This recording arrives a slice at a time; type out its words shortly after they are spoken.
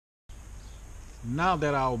Now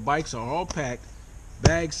that our bikes are all packed,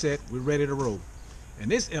 bags set, we're ready to roll. In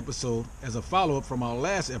this episode, as a follow-up from our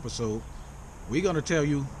last episode, we're going to tell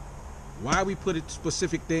you why we put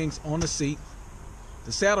specific things on the seat,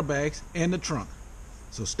 the saddlebags, and the trunk.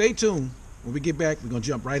 So stay tuned. When we get back, we're going to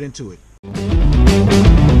jump right into it.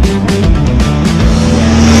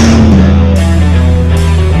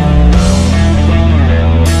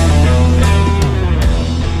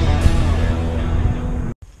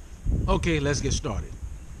 Okay, let's get started.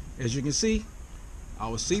 As you can see,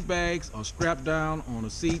 our seat bags are strapped down on the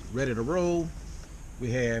seat, ready to roll.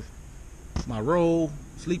 We have my roll,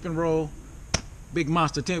 sleeping roll, big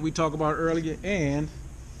monster tent we talked about earlier, and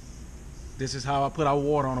this is how I put our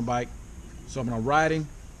water on the bike. So when I'm riding,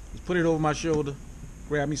 just put it over my shoulder,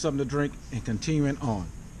 grab me something to drink, and continuing on.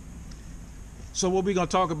 So what we're going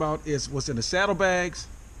to talk about is what's in the saddlebags,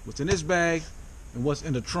 what's in this bag, and what's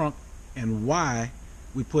in the trunk, and why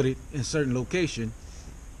we put it in certain location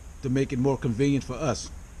to make it more convenient for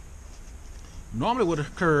us. Normally what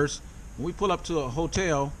occurs when we pull up to a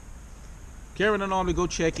hotel, Karen will normally go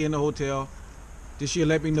check in the hotel. This year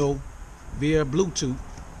let me know via Bluetooth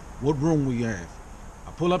what room we have.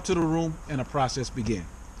 I pull up to the room and the process begins.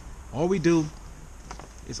 All we do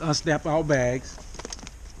is unsnap our bags,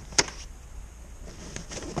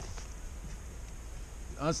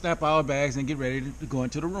 and get ready to go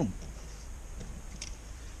into the room.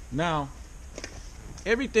 Now,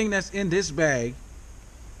 everything that's in this bag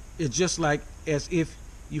is just like as if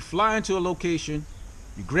you fly into a location,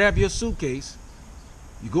 you grab your suitcase,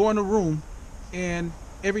 you go in the room, and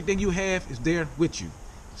everything you have is there with you.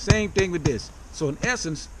 Same thing with this. So in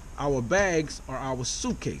essence, our bags are our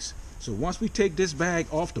suitcase. So once we take this bag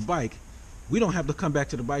off the bike, we don't have to come back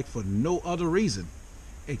to the bike for no other reason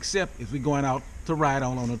except if we're going out to ride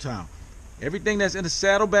on the town. Everything that's in the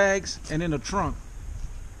saddlebags and in the trunk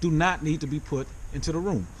do not need to be put into the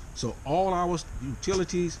room. So all our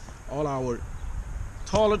utilities, all our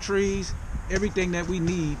toiletries, everything that we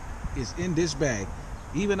need is in this bag.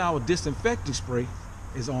 Even our disinfecting spray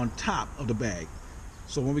is on top of the bag.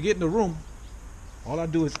 So when we get in the room, all I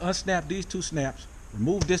do is unsnap these two snaps,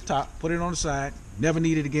 remove this top, put it on the side, never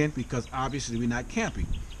need it again because obviously we're not camping.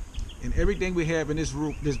 And everything we have in this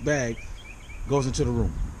room, this bag, goes into the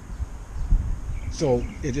room. So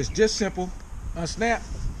it is just simple, unsnap,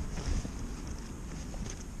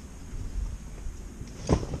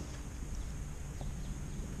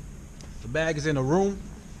 bag is in the room,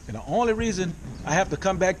 and the only reason I have to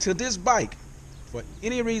come back to this bike for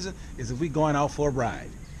any reason is if we're going out for a ride.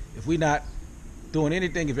 If we're not doing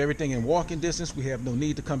anything, if everything in walking distance, we have no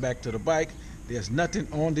need to come back to the bike. There's nothing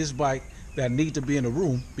on this bike that needs to be in the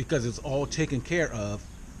room because it's all taken care of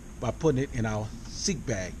by putting it in our seat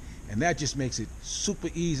bag, and that just makes it super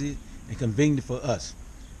easy and convenient for us.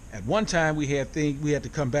 At one time we had to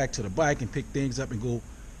come back to the bike and pick things up and go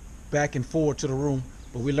back and forward to the room.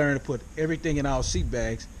 But we learned to put everything in our seat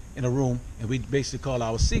bags in a room, and we basically call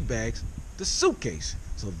our seat bags the suitcase.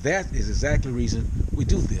 So that is exactly the reason we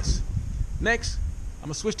do this. Next, I'm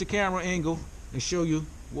gonna switch the camera angle and show you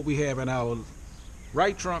what we have in our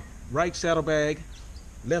right trunk, right saddlebag,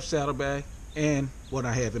 left saddlebag, and what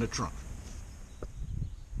I have in the trunk.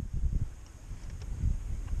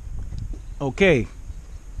 Okay,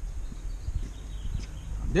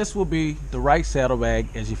 this will be the right saddlebag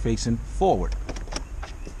as you're facing forward.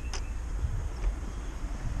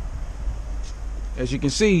 As you can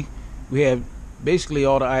see, we have basically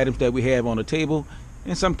all the items that we have on the table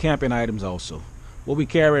and some camping items also. What we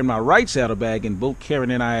carry in my right saddlebag, and both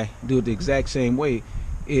Karen and I do it the exact same way,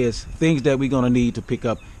 is things that we're going to need to pick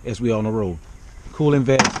up as we're on the road. Cooling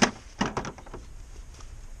vest,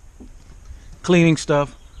 cleaning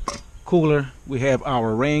stuff, cooler. We have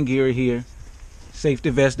our rain gear here,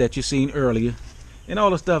 safety vest that you seen earlier, and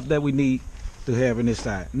all the stuff that we need to have in this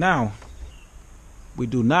side. Now, we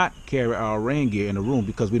do not carry our rain gear in the room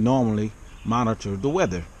because we normally monitor the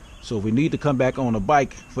weather. So if we need to come back on a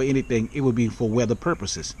bike for anything, it would be for weather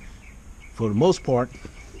purposes. For the most part,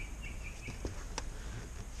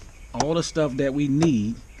 all the stuff that we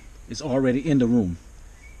need is already in the room.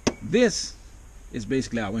 This is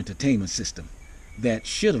basically our entertainment system that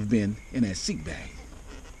should have been in that seat bag.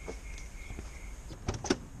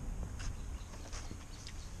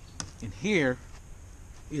 And here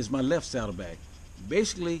is my left saddlebag.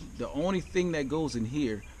 Basically, the only thing that goes in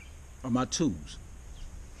here are my tools.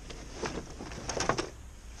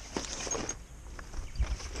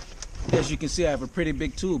 As you can see, I have a pretty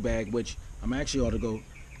big tool bag, which I'm actually ought to go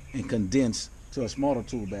and condense to a smaller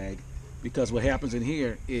tool bag, because what happens in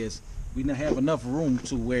here is we don't have enough room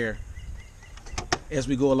to where as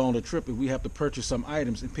we go along the trip, if we have to purchase some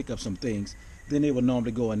items and pick up some things, then they would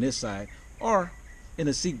normally go on this side or in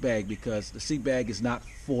a seat bag, because the seat bag is not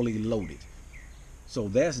fully loaded. So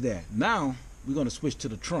that's that. Now we're going to switch to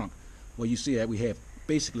the trunk, where you see that we have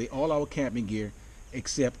basically all our camping gear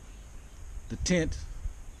except the tent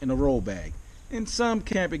and the roll bag, and some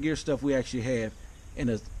camping gear stuff we actually have in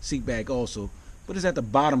a seat bag also, but it's at the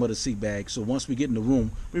bottom of the seat bag, so once we get in the room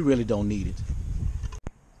we really don't need it.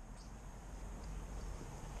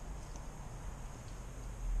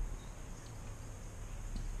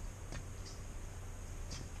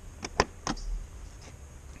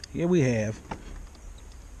 Here we have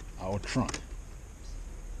our trunk.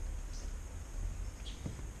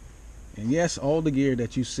 And yes, all the gear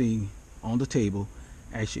that you see on the table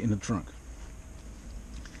actually in the trunk.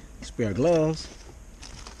 Spare gloves,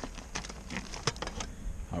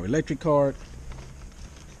 our electric card,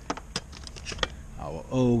 our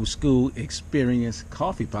old school Experience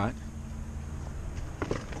coffee pot,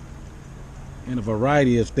 and a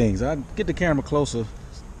variety of things. I'll get the camera closer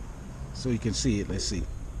so you can see it. Let's see.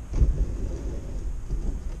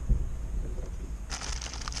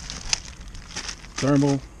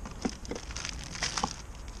 Thermal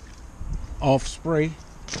off spray.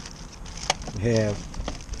 We have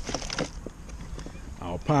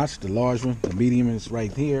our pots, the large one, the medium is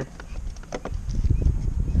right here.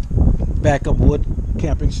 Backup wood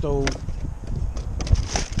camping stove,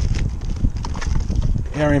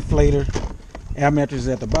 air inflator, air mattress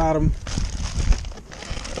at the bottom,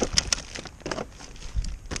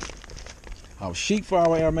 our sheet for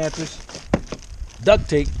our air mattress, duct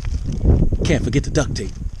tape. Can't forget the duct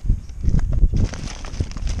tape.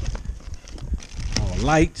 Our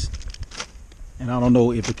lights, and I don't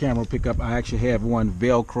know if the camera will pick up, I actually have one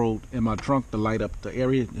velcroed in my trunk to light up the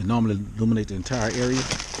area. It normally illuminates the entire area.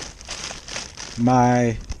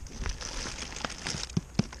 My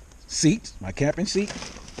seat, my camping seat.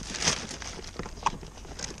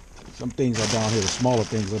 Some things are down here, the smaller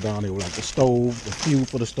things are down here, like the stove, the fuel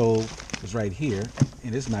for the stove is right here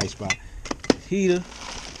in this nice spot. Heater,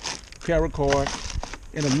 paracord,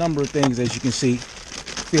 and a number of things, as you can see,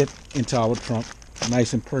 fit into our trunk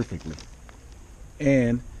nice and perfectly.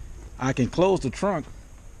 And I can close the trunk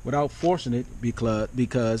without forcing it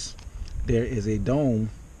because there is a dome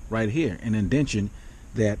right here, an indentation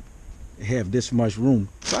that have this much room,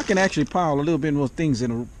 so I can actually pile a little bit more things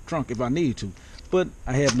in the trunk if I need to, but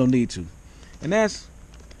I have no need to. And that's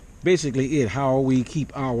basically it, how we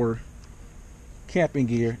keep our camping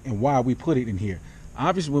gear and why we put it in here.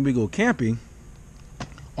 Obviously when we go camping,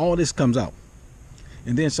 all this comes out,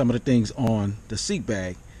 and then some of the things on the seat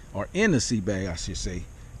bag, or in the seat bag I should say,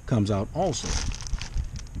 comes out also.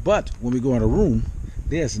 But when we go in a room,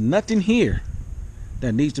 there's nothing here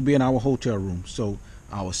that needs to be in our hotel room, so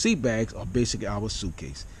our seat bags are basically our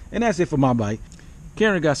suitcase. And that's it for my bite.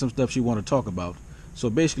 Karen got some stuff she want to talk about, so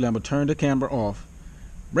basically I'm gonna turn the camera off,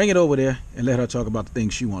 bring it over there, and let her talk about the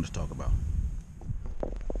things she wants to talk about.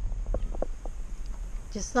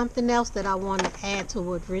 Just something else that I want to add to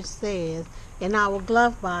what Rich says. In our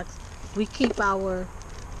glove box, we keep our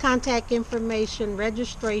contact information,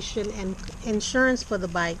 registration, and insurance for the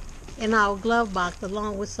bike in our glove box,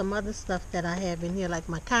 along with some other stuff that I have in here, like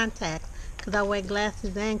my contacts, because I wear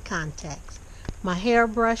glasses and contacts. My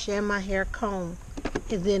hairbrush and my hair comb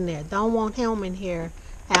is in there. Don't want him in here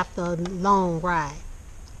after a long ride.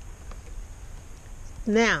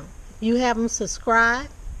 Now, you have them subscribe,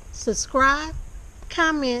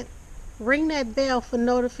 comment, ring that bell for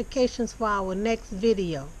notifications for our next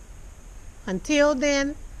video. Until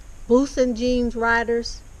then, Boots and Jeans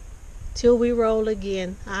Riders, till we roll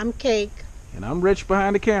again. I'm Cake. And I'm Rich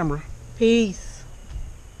behind the camera. Peace.